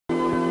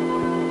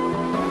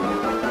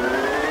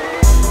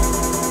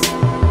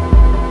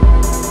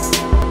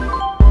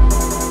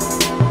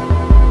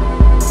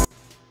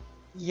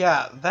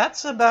Yeah,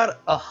 that's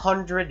about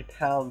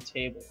 100-pound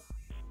table.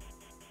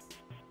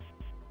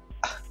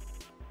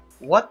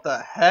 What the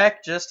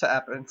heck just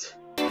happened?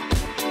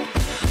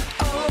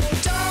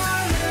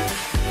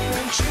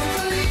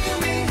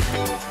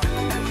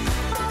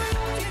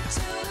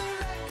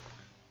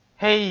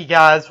 Hey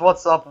guys,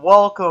 what's up?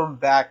 Welcome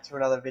back to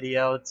another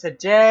video.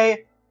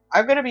 Today,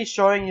 I'm going to be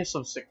showing you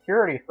some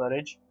security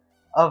footage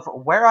of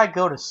where I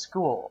go to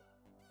school.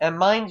 And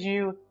mind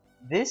you,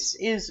 this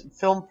is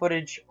film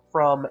footage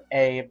from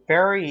a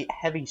very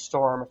heavy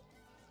storm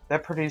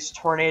that produced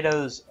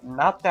tornadoes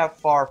not that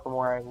far from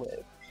where I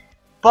live.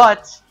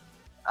 But,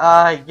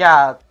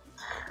 yeah,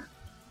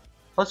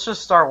 let's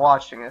just start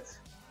watching it.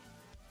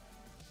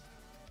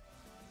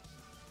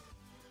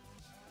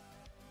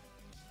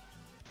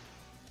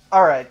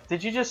 Alright,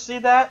 did you just see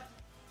that?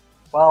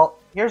 Well,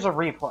 here's a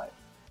replay.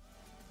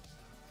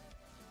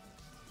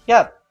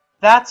 Yep,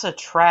 that's a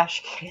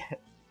trash can.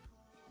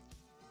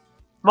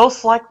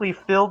 Most likely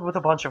filled with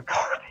a bunch of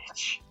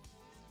garbage.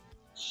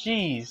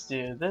 Jeez,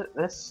 dude,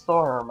 this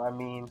storm, I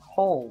mean,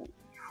 holy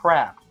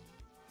crap.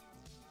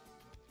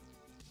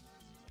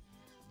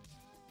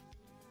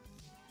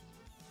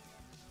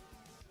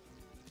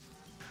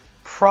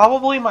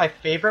 Probably my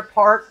favorite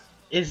part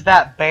is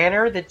that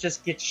banner that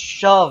just gets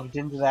shoved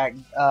into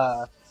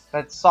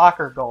that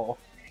soccer goal.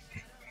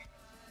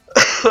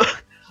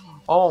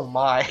 Oh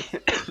my.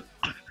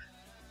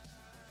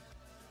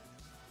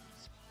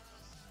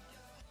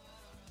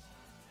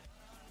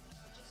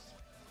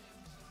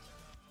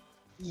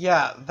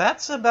 Yeah,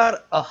 that's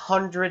about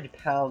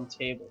 100-pound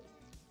table.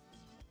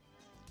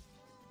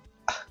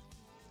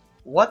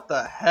 What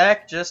the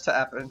heck just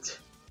happened?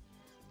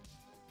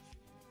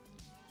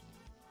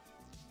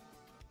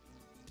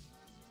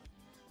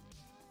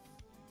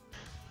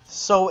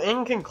 So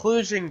in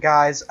conclusion,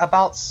 guys,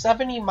 about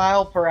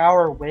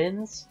 70-mile-per-hour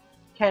winds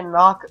can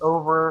knock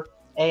over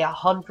a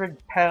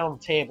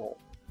 100-pound table.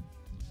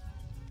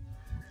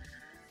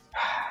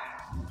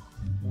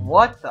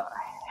 What the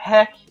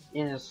heck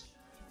is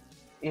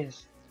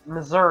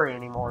Missouri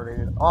anymore,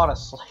 dude?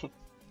 Honestly.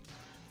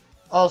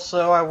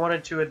 Also, I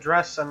wanted to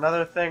address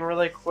another thing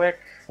really quick,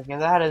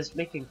 and that is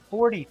making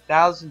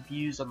 40,000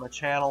 views on the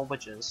channel,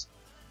 which is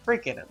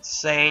freaking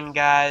insane,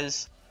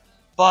 guys.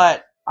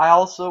 But I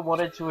also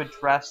wanted to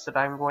address that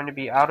I'm going to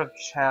be out of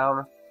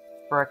town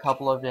for a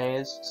couple of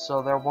days,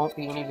 so there won't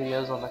be any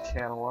videos on the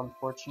channel,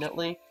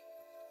 unfortunately.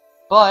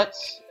 But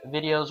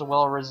videos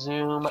will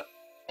resume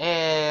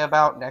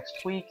about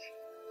next week,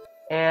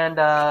 and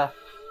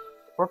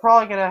we're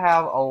probably going to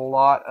have a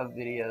lot of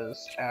videos,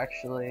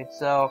 actually.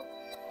 So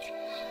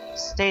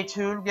stay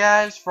tuned,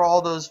 guys, for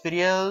all those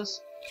videos,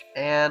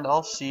 and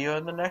I'll see you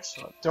in the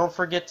next one. Don't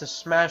forget to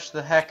smash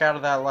the heck out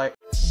of that like